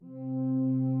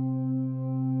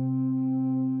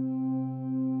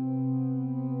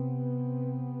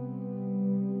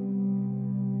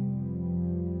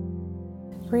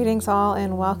Greetings all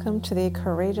and welcome to the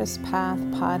Courageous Path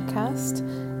podcast.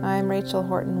 I'm Rachel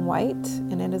Horton White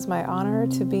and it is my honor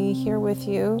to be here with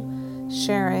you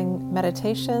sharing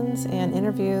meditations and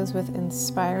interviews with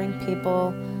inspiring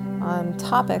people on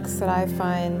topics that I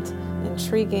find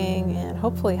intriguing and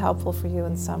hopefully helpful for you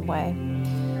in some way.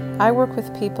 I work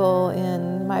with people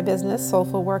in my business,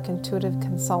 Soulful Work Intuitive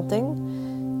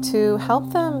Consulting, to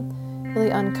help them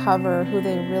really uncover who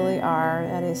they really are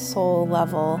at a soul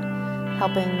level,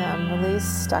 helping them release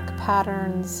stuck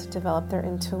patterns, develop their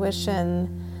intuition,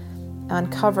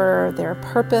 uncover their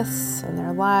purpose in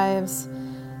their lives,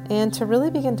 and to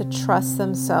really begin to trust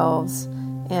themselves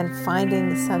and finding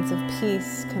the sense of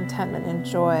peace, contentment, and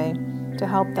joy to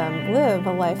help them live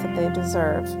a life that they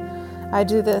deserve. I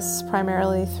do this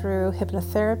primarily through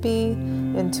hypnotherapy,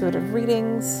 intuitive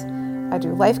readings, I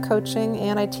do life coaching,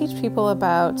 and I teach people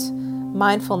about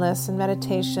mindfulness and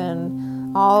meditation,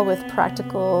 all with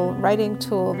practical writing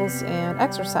tools and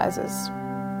exercises.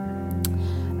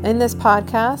 In this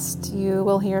podcast, you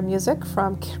will hear music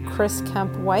from Chris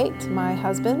Kemp White, my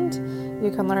husband.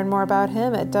 You can learn more about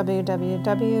him at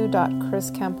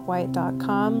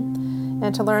www.chriskempwhite.com.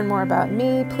 And to learn more about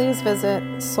me, please visit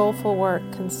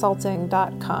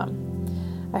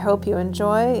soulfulworkconsulting.com. I hope you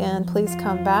enjoy, and please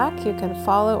come back. You can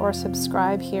follow or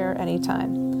subscribe here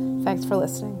anytime. Thanks for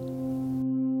listening.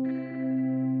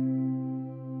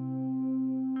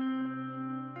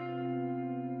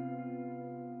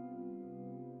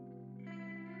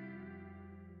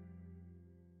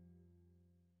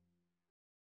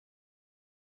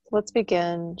 Let's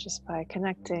begin just by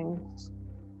connecting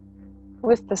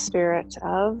with the spirit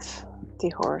of the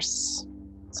horse.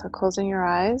 So closing your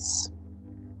eyes.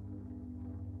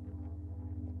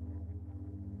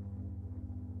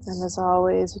 And as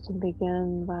always, you can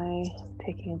begin by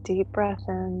taking a deep breath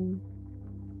in.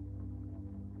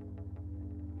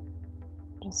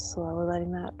 Just slowly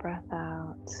letting that breath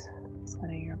out. Just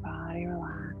letting your body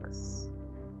relax.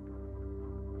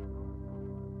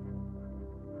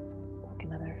 Take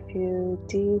another few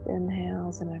deep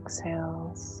inhales and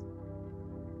exhales.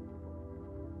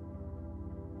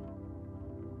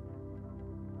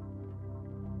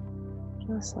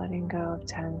 Just letting go of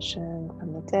tension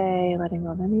from the day, letting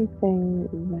go of anything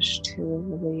that you wish to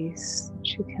release,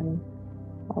 that you can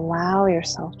allow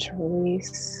yourself to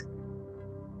release.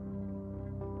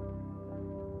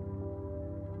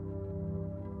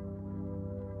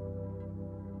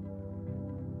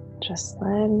 Just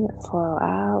letting it flow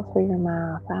out through your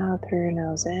mouth, out through your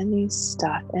nose. Any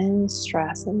stuff, any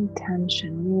stress, any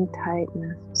tension, any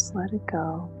tightness, just let it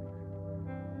go.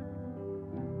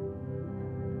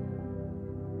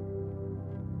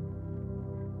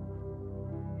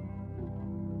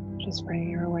 Just bring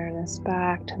your awareness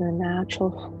back to the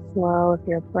natural flow of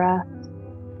your breath.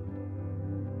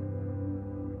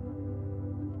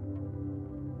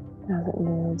 As it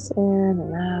moves in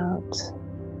and out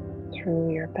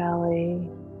through your belly,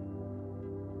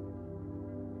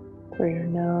 through your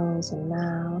nose and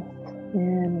mouth, in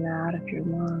and out of your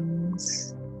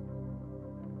lungs.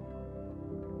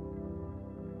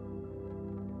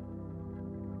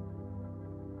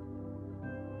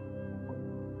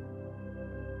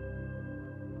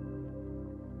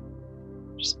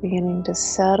 Just beginning to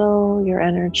settle your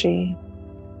energy,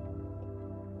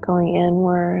 going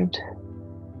inward,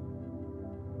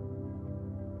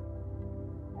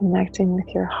 connecting with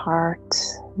your heart,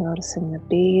 noticing the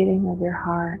beating of your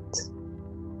heart.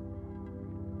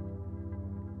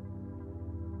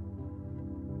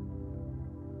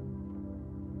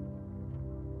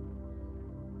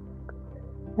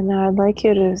 And now I'd like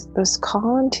you to just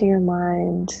call into your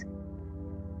mind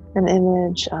an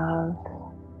image of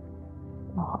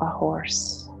a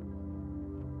horse,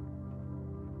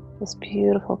 this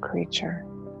beautiful creature.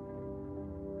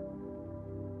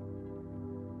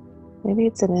 Maybe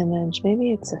it's an image,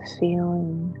 maybe it's a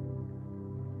feeling.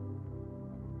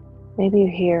 Maybe you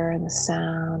hear the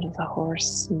sound of the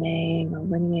horse neighing or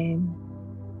whinnying.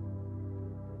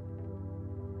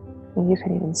 Maybe you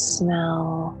can even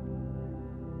smell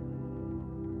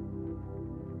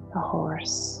the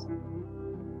horse.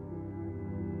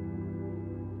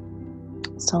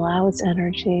 So allow its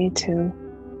energy to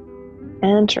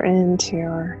enter into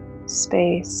your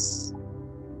space.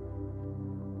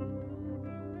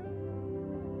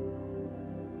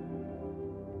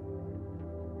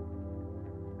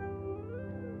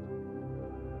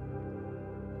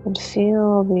 And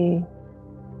feel the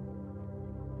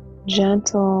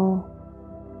gentle,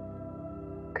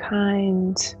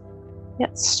 kind,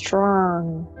 yet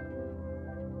strong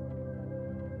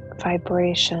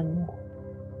vibration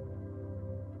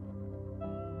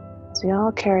So we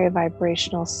all carry a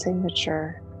vibrational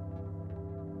signature.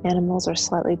 Animals are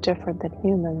slightly different than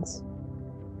humans.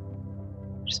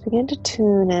 Just begin to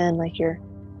tune in like you're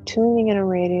tuning in a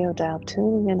radio dial,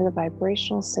 tuning into the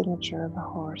vibrational signature of the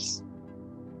horse.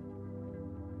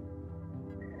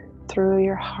 Through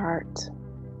your heart.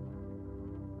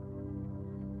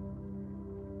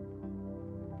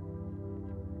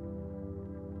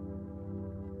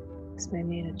 This may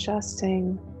need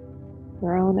adjusting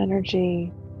your own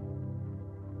energy,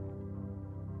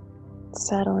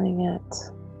 settling it.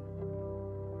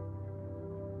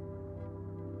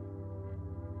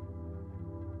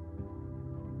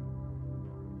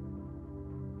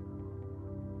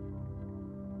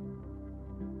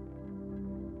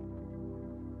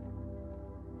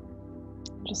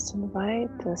 Just invite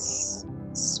this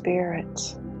spirit,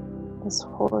 this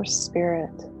horse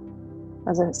spirit,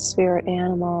 as a spirit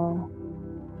animal.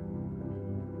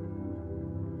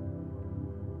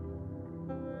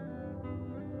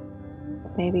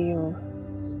 Maybe you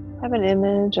have an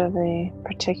image of a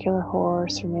particular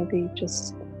horse, or maybe you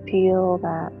just feel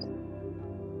that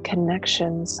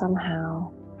connection somehow.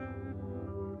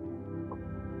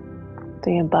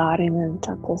 The embodiment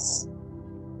of this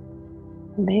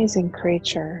amazing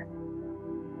creature.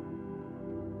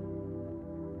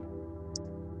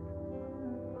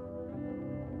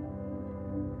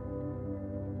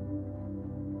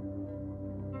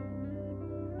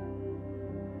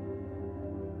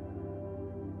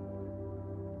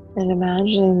 And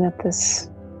imagining that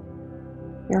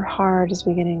your heart is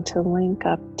beginning to link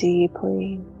up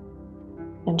deeply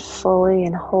and fully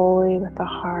and wholly with the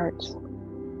heart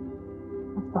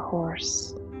of the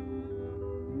horse.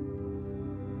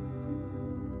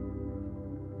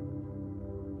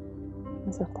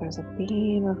 As if there's a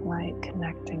beam of light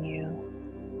connecting you.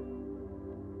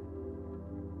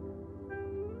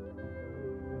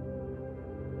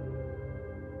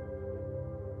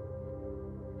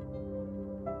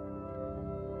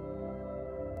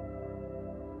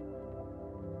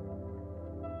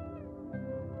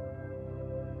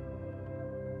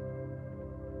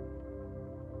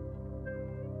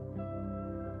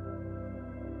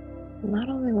 Not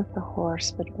only with the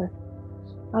horse, but with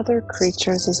other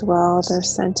creatures as well. They're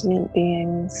sentient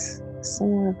beings,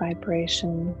 similar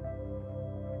vibration.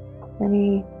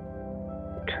 Any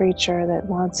creature that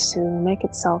wants to make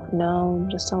itself known,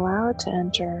 just allow it to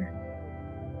enter.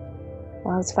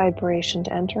 Allow its vibration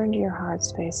to enter into your heart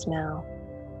space now.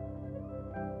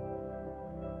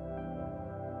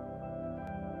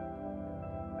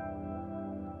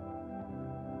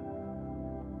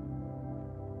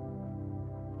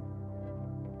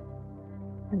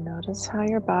 And notice how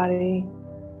your body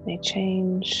may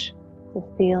change, the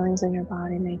feelings in your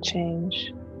body may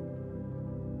change.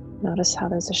 Notice how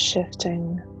there's a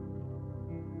shifting.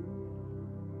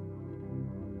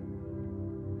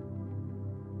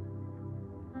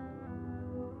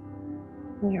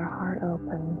 Your heart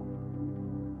open.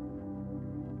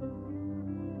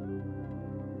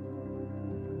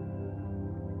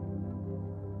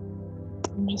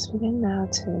 And just begin now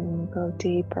to go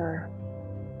deeper.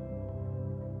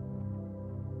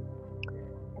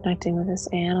 Connecting with this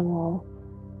animal.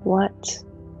 What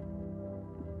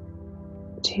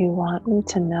do you want me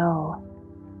to know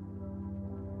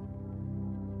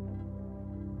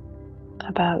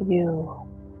about you?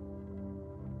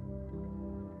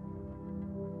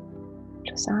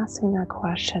 Just asking that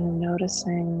question and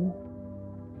noticing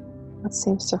what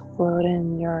seems to float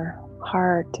in your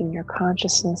heart and your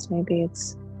consciousness. Maybe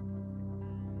it's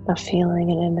a feeling,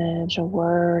 an image, a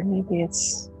word. Maybe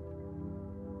it's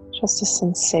just a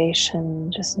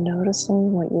sensation. Just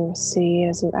noticing what you see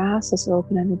as you ask this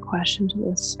open-ended question to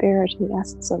the spirit, to the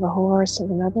essence of a horse or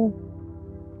another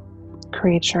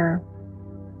creature.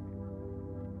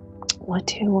 What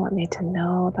do you want me to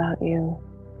know about you?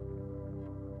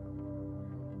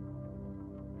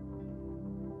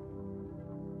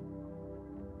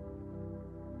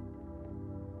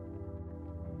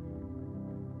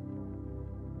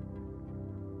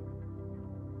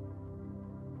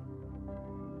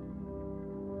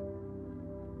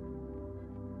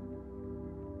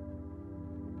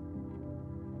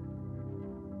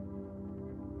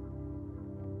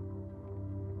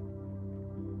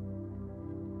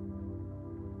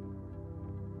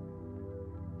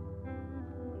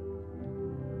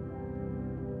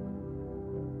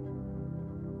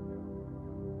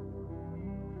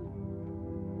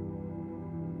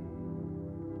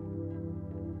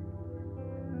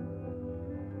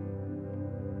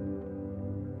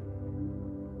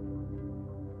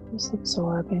 Just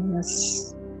absorbing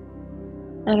this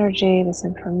energy, this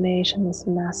information, this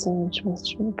message,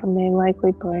 which may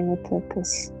likely bring with it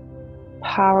this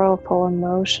powerful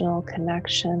emotional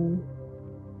connection.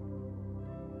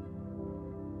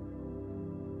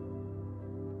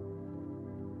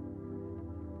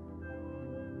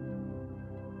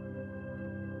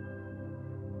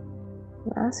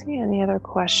 Asking any other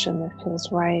question that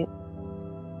feels right.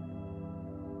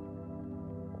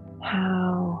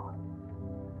 How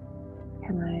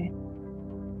can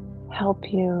I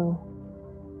help you?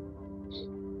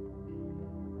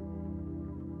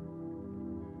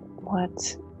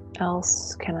 What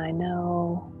else can I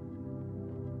know?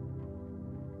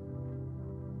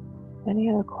 Any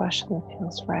other question that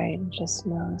feels right, and just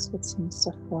notice what seems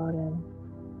to float in.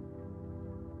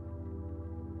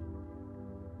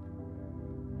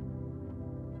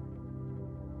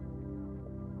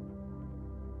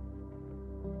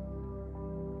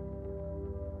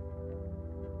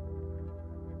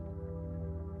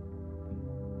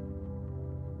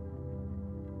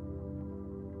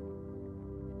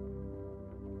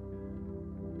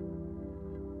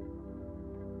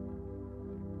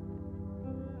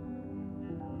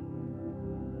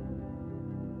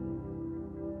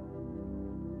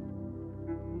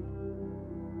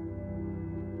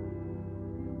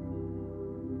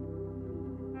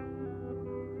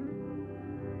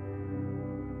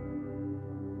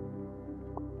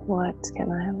 What can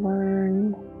I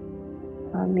learn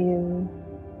from you?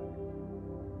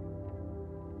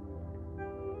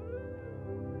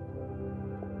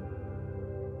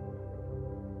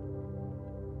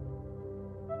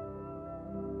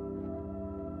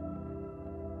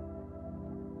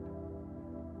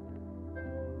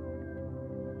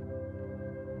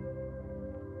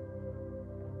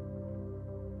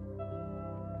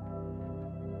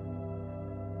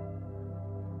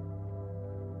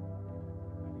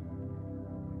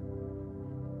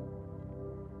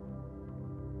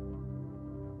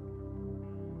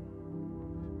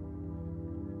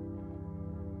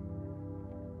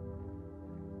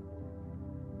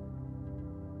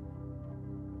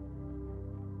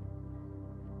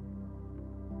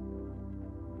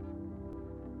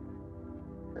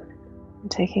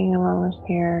 Taking a moment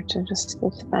here to just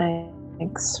give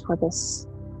thanks for this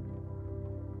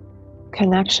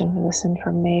connection, for this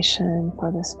information,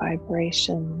 for this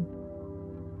vibration.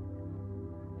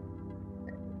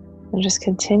 And just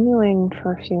continuing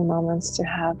for a few moments to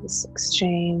have this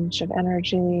exchange of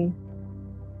energy,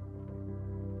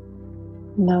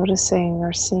 noticing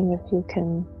or seeing if you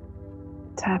can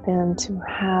tap into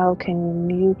how can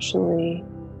you mutually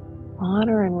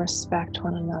honor and respect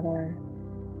one another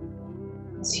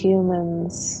as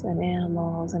humans and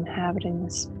animals inhabiting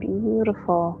this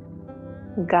beautiful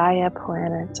Gaia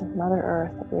planet of Mother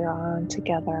Earth that we are on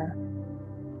together.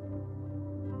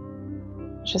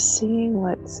 Just seeing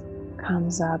what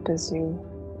comes up as you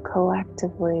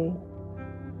collectively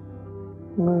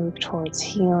move towards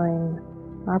healing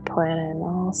our planet and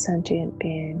all sentient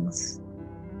beings.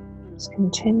 Just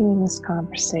continuing this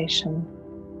conversation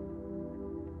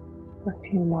for a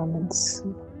few moments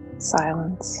of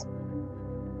silence.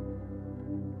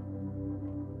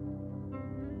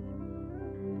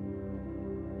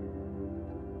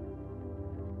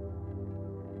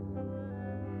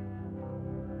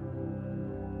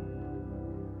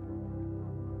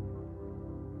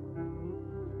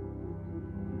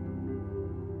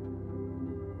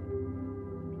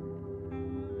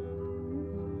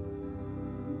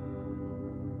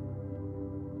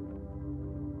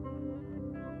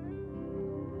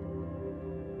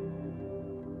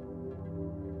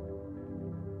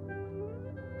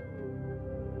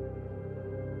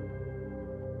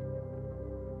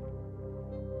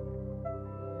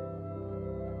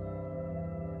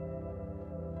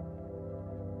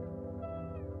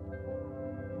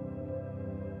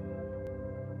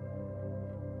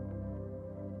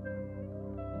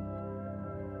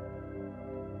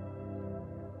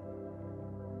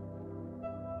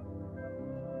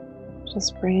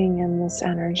 Just bringing in this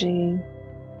energy,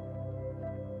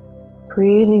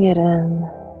 breathing it in,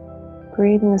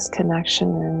 breathing this connection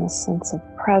in, this sense of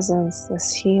presence,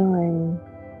 this healing,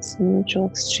 this mutual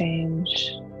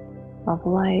exchange of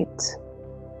light,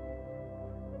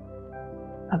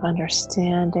 of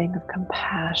understanding, of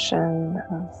compassion,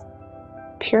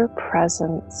 of pure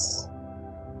presence,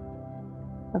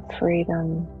 of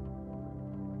freedom,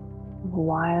 of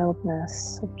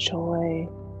wildness, of joy,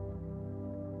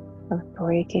 of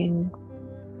breaking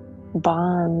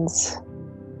bonds,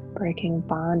 breaking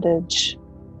bondage.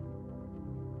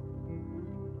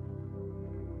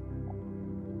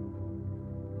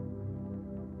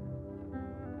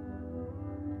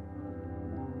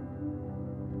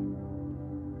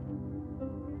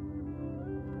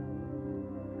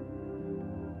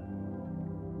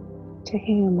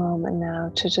 Taking a moment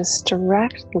now to just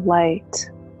direct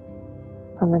light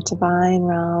from the divine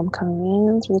realm coming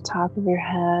in through the top of your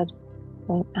head,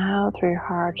 going out through your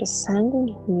heart, just sending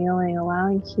healing,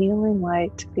 allowing healing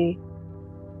light to be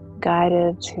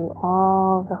guided to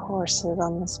all the horses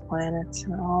on this planet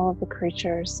and all of the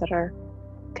creatures that are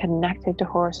connected to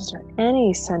horses, or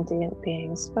any sentient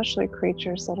beings, especially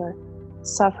creatures that are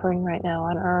suffering right now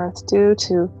on Earth due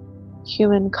to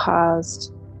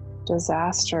human-caused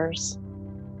disasters.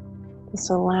 Just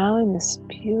allowing this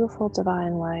beautiful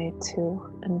divine light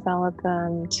to envelop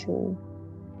them, to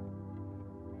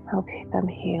help them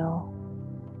heal.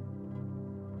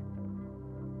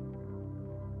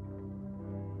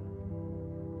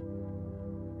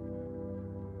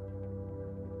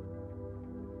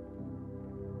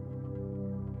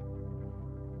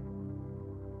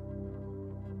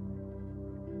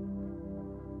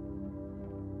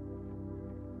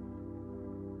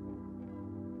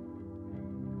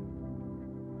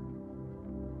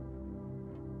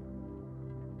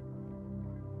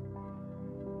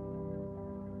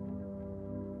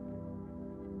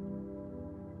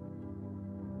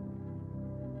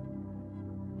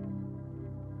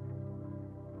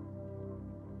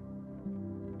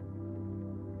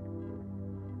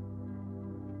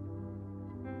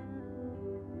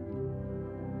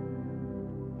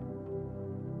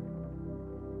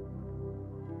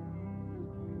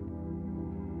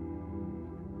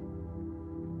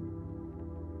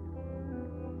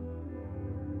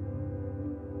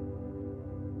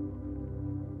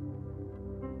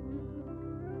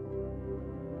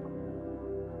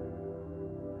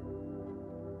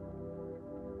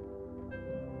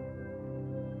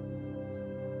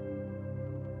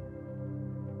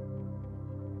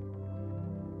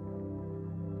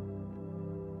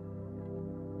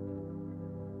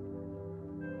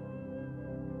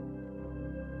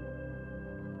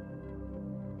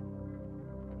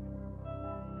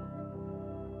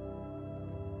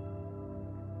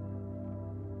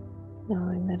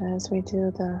 Knowing that as we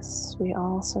do this, we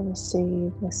also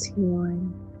receive this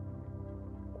healing.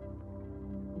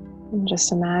 And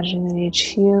just imagine that each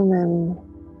human,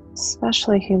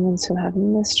 especially humans who have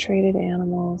mistreated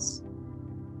animals,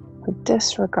 who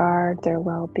disregard their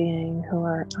well-being, who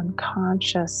are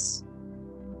unconscious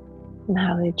in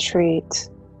how they treat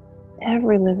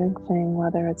every living thing,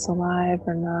 whether it's alive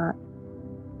or not.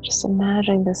 Just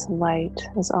imagining this light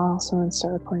is also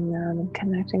encircling them and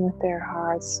connecting with their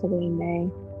hearts so they may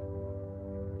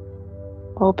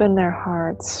open their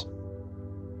hearts,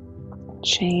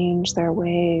 change their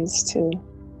ways to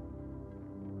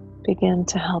begin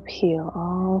to help heal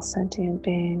all sentient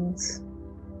beings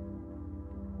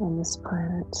on this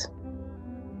planet.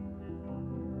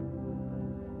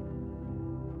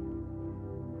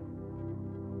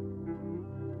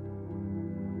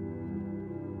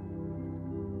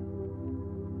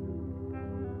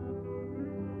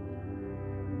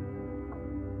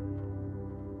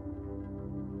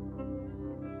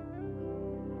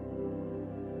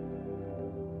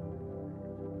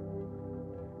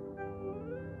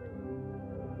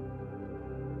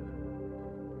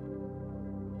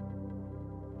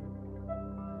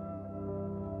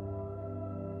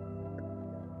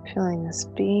 Feeling this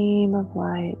beam of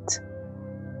light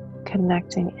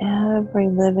connecting every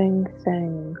living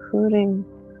thing, including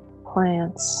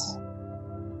plants,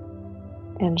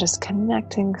 and just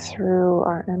connecting through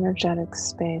our energetic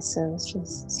spaces,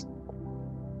 just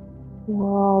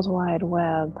world wide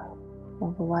web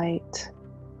of light,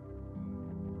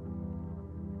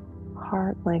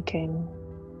 heart linking.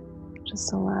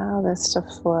 Just allow this to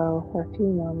flow for a few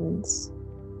moments.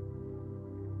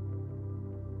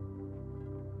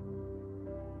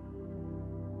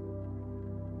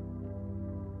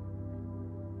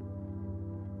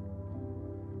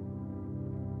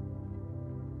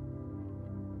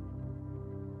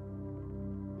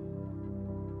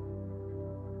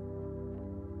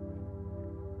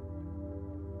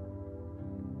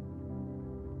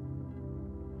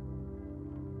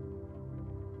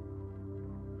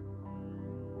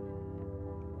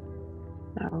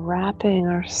 Wrapping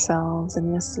ourselves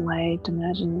in this light,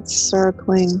 imagine it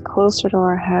circling closer to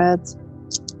our heads,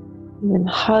 and then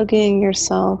hugging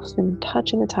yourself and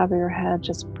touching the top of your head,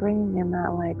 just bringing in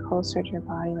that light closer to your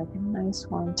body like a nice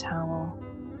warm towel.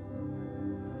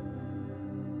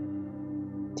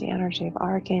 The energy of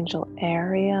Archangel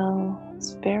Ariel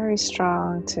is very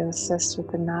strong to assist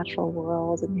with the natural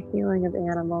world and the healing of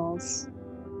animals,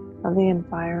 of the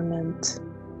environment.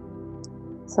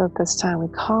 So at this time we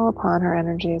call upon her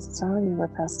energy as it's already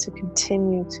with us to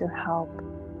continue to help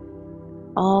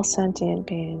all sentient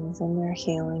beings in their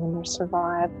healing and their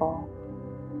survival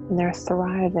and their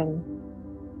thriving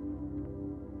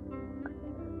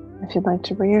If you'd like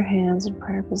to bring your hands in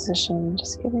prayer position,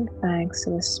 just giving thanks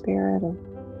to the spirit of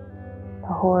the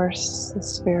horse, the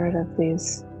spirit of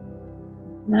these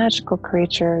magical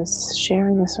creatures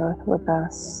sharing this earth with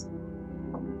us.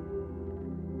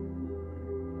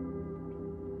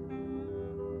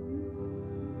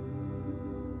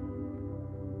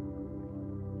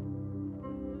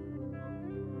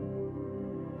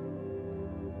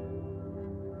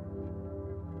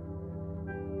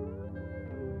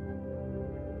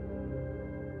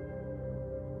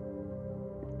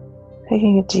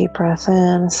 Taking a deep breath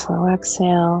in, a slow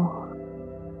exhale.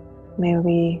 May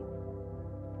we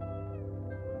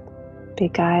be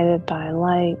guided by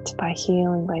light, by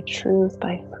healing, by truth,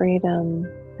 by freedom,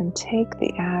 and take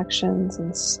the actions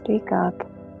and speak up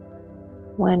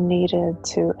when needed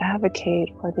to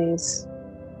advocate for these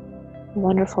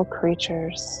wonderful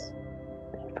creatures,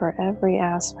 for every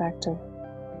aspect of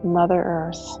Mother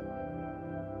Earth,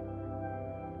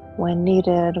 when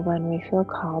needed, when we feel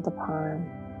called upon,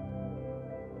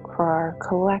 for our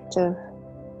collective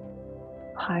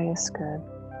highest good.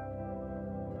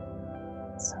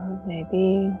 So it may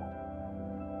be,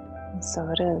 and so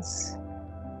it is.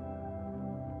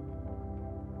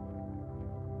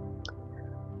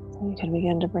 So you can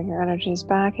begin to bring your energies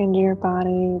back into your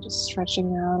body, just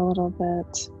stretching out a little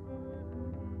bit.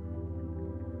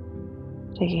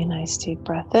 Taking a nice deep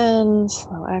breath in,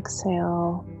 slow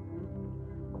exhale.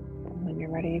 And when you're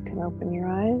ready, you can open your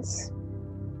eyes.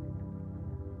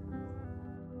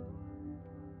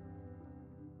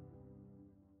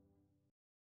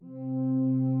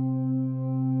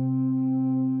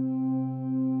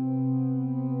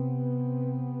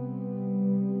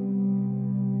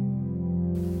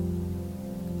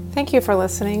 Thank you for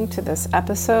listening to this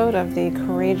episode of the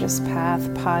Courageous Path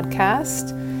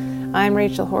podcast. I'm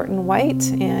Rachel Horton White,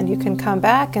 and you can come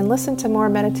back and listen to more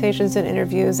meditations and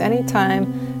interviews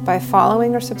anytime by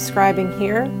following or subscribing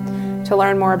here. To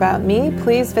learn more about me,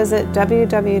 please visit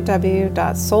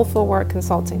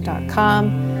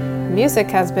www.soulfulworkconsulting.com.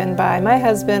 Music has been by my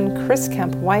husband, Chris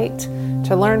Kemp White.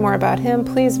 To learn more about him,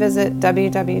 please visit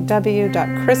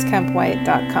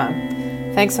www.chriskempwhite.com.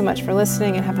 Thanks so much for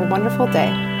listening and have a wonderful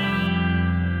day.